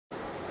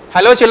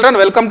Hello children,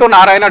 welcome to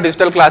Narayana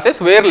Digital Classes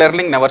where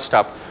learning never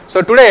stops.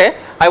 So today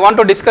I want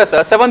to discuss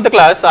 7th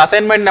class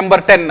assignment number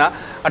 10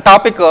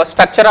 topic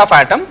structure of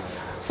atom.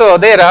 So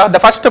there the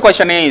first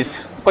question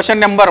is question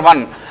number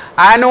 1,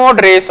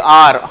 anode rays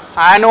are.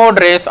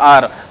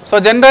 So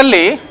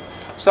generally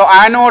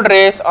anode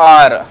rays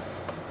are,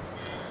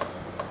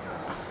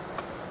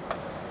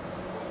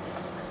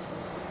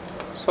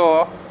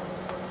 so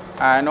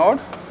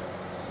anode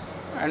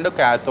and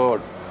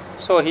cathode.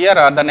 So here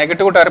are the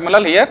negative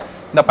terminal, here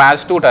the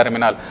positive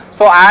terminal.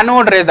 So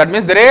anode rays, that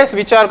means the rays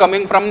which are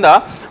coming from the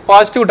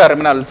positive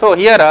terminal. So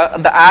here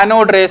the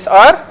anode rays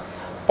are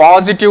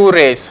positive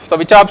rays. So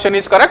which option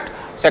is correct?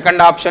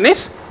 Second option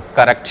is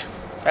correct.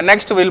 And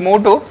next we will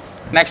move to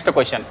next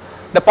question.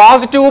 The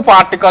positive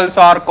particles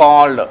are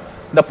called.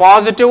 The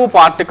positive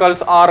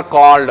particles are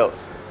called.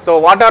 So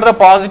what are the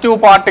positive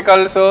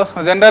particles?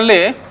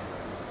 Generally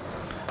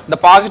the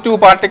positive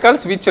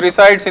particles which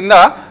resides in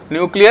the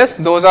nucleus,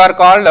 those are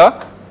called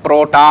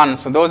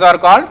protons. Those are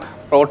called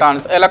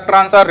protons.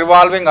 Electrons are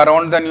revolving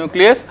around the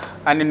nucleus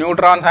and the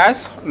neutron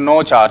has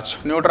no charge.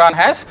 Neutron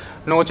has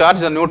no charge,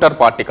 the neutral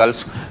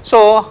particles.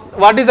 So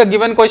what is the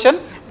given question?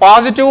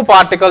 Positive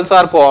particles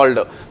are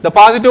called. The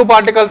positive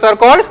particles are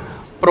called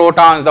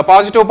protons. The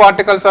positive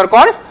particles are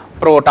called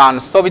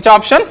protons. So which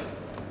option?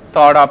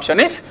 Third option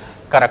is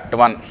correct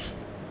one.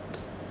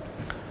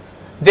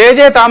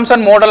 J.J.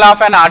 Thomson model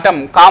of an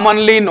atom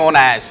commonly known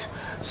as.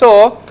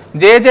 So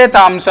J.J.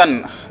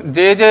 Thomson,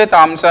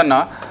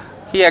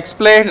 he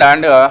explained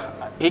and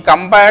he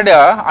compared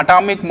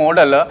atomic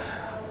model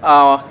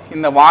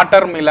in the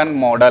watermelon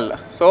model.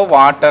 So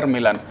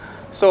watermelon.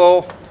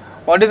 So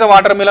what is a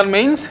watermelon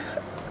means?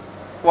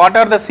 What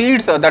are the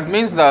seeds? That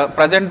means the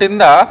present in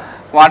the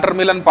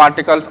watermelon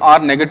particles are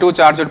negative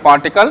charged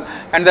particle,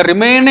 and the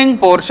remaining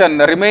portion,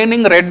 the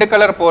remaining red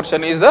color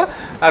portion is the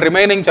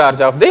remaining charge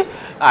of the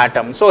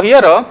atom. So here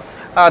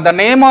the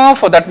name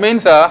of that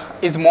means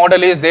his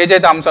model is J.J.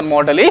 Thomson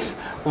model is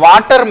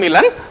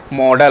watermelon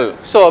model.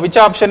 So which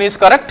option is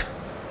correct?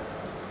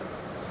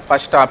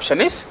 First option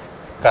is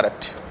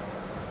correct.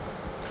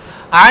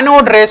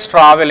 Anode rays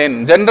travel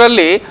in,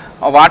 generally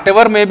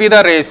whatever may be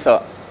the rays,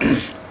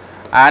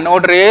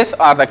 anode rays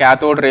or the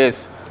cathode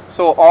rays.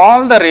 So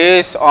all the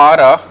rays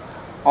are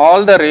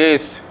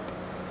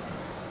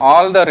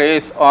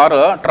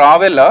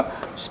travel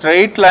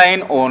straight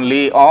line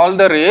only. All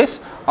the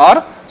rays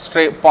are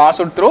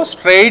passed through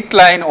straight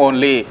line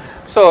only.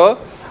 So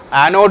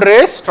anode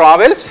rays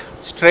travels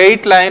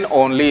straight line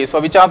only. So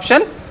which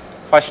option?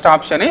 First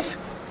option is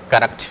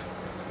correct.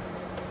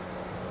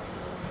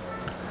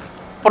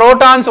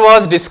 Protons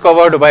was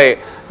discovered by,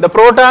 the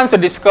protons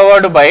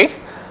discovered by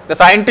the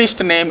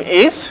scientist name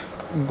is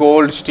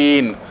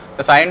Goldstein.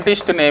 The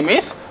scientist name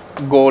is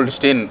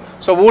Goldstein.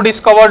 So who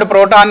discovered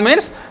proton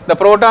means the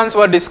protons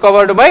were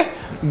discovered by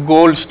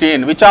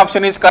Goldstein. Which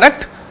option is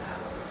correct?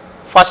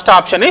 First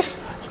option is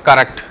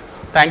correct.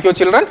 Thank you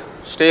children.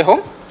 Stay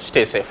home,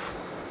 stay safe.